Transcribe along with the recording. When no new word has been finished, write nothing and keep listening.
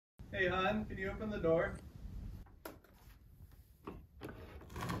Hey, hon, can you open the door?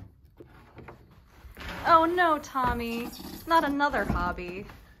 Oh no, Tommy. Not another hobby.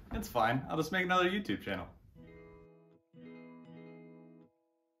 It's fine. I'll just make another YouTube channel.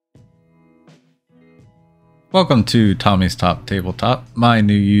 Welcome to Tommy's Top Tabletop, my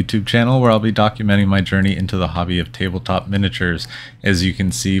new YouTube channel where I'll be documenting my journey into the hobby of tabletop miniatures. As you can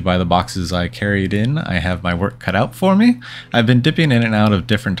see by the boxes I carried in, I have my work cut out for me. I've been dipping in and out of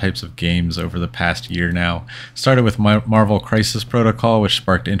different types of games over the past year now. Started with Marvel Crisis Protocol, which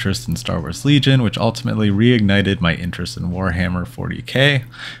sparked interest in Star Wars Legion, which ultimately reignited my interest in Warhammer 40k,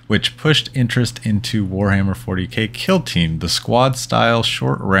 which pushed interest into Warhammer 40k Kill Team, the squad-style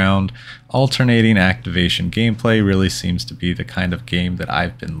short round alternating activation gameplay really seems to be the kind of game that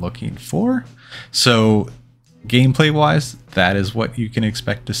I've been looking for. So gameplay wise, that is what you can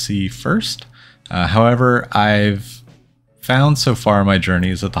expect to see first. However, I've found so far in my journey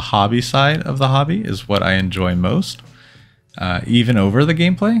is that the hobby side of the hobby is what I enjoy most, even over the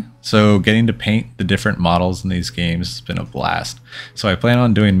gameplay. So getting to paint the different models in these games has been a blast. So I plan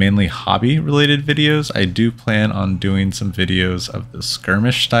on doing mainly hobby related videos. I do plan on doing some videos of the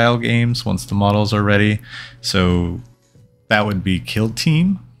skirmish style games once the models are ready. So that would be Kill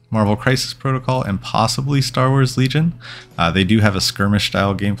Team, Marvel Crisis Protocol, and possibly Star Wars Legion. They do have a skirmish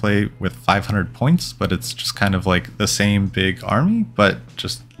style gameplay with 500 points, but it's just kind of like the same big army, but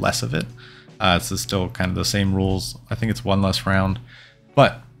just less of it. It's still kind of the same rules. I think it's one less round.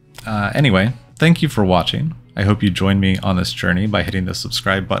 But anyway, thank you for watching. I hope you join me on this journey by hitting the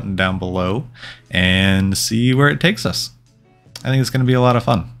subscribe button down below and see where it takes us. I think it's going to be a lot of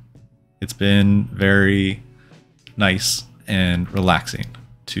fun. It's been very nice and relaxing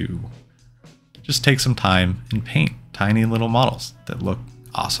to just take some time and paint tiny little models that look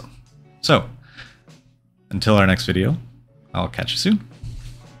awesome. So until our next video, I'll catch you soon.